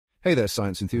Hey there,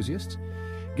 science enthusiasts.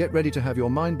 Get ready to have your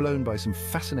mind blown by some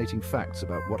fascinating facts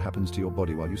about what happens to your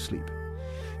body while you sleep.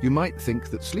 You might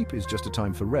think that sleep is just a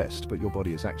time for rest, but your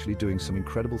body is actually doing some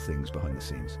incredible things behind the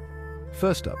scenes.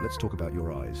 First up, let's talk about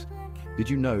your eyes. Did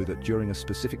you know that during a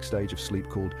specific stage of sleep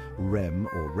called REM,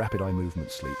 or rapid eye movement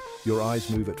sleep, your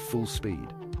eyes move at full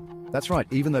speed? That's right,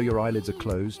 even though your eyelids are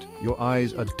closed, your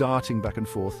eyes are darting back and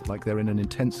forth like they're in an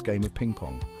intense game of ping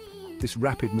pong. This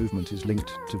rapid movement is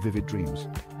linked to vivid dreams.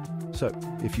 So,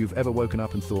 if you've ever woken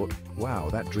up and thought, wow,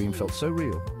 that dream felt so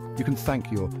real, you can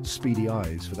thank your speedy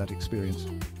eyes for that experience.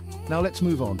 Now let's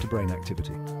move on to brain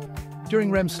activity.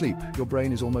 During REM sleep, your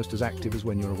brain is almost as active as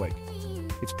when you're awake.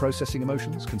 It's processing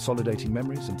emotions, consolidating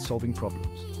memories, and solving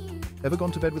problems. Ever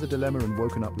gone to bed with a dilemma and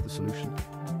woken up with a solution?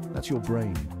 That's your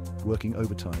brain working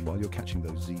overtime while you're catching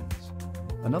those Z's.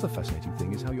 Another fascinating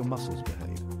thing is how your muscles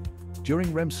behave.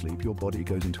 During REM sleep, your body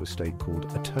goes into a state called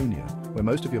atonia, where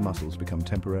most of your muscles become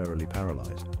temporarily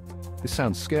paralyzed. This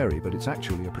sounds scary, but it's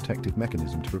actually a protective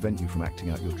mechanism to prevent you from acting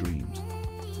out your dreams.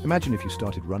 Imagine if you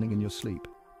started running in your sleep.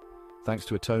 Thanks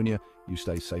to atonia, you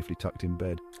stay safely tucked in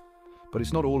bed. But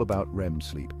it's not all about REM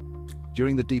sleep.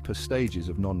 During the deeper stages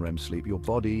of non-REM sleep, your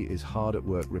body is hard at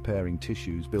work repairing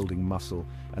tissues, building muscle,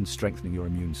 and strengthening your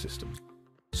immune system.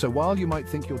 So while you might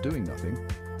think you're doing nothing,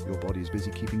 your body is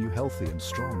busy keeping you healthy and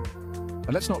strong.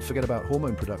 And let's not forget about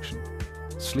hormone production.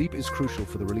 Sleep is crucial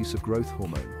for the release of growth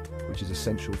hormone, which is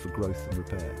essential for growth and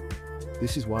repair.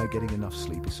 This is why getting enough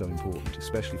sleep is so important,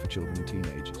 especially for children and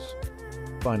teenagers.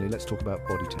 Finally, let's talk about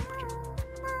body temperature.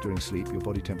 During sleep, your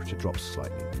body temperature drops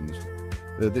slightly.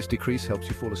 This decrease helps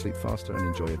you fall asleep faster and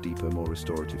enjoy a deeper, more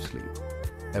restorative sleep.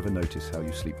 Ever notice how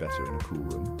you sleep better in a cool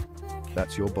room?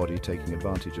 That's your body taking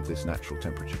advantage of this natural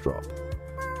temperature drop.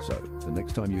 So, the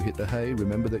next time you hit the hay,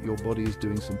 remember that your body is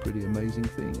doing some pretty amazing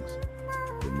things.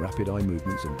 From rapid eye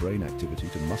movements and brain activity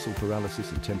to muscle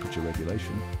paralysis and temperature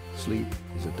regulation, sleep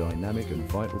is a dynamic and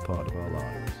vital part of our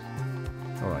lives.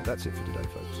 Alright, that's it for today,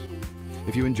 folks.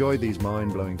 If you enjoyed these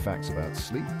mind-blowing facts about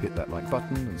sleep, hit that like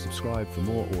button and subscribe for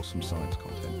more awesome science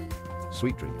content.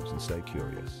 Sweet dreams and stay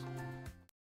curious.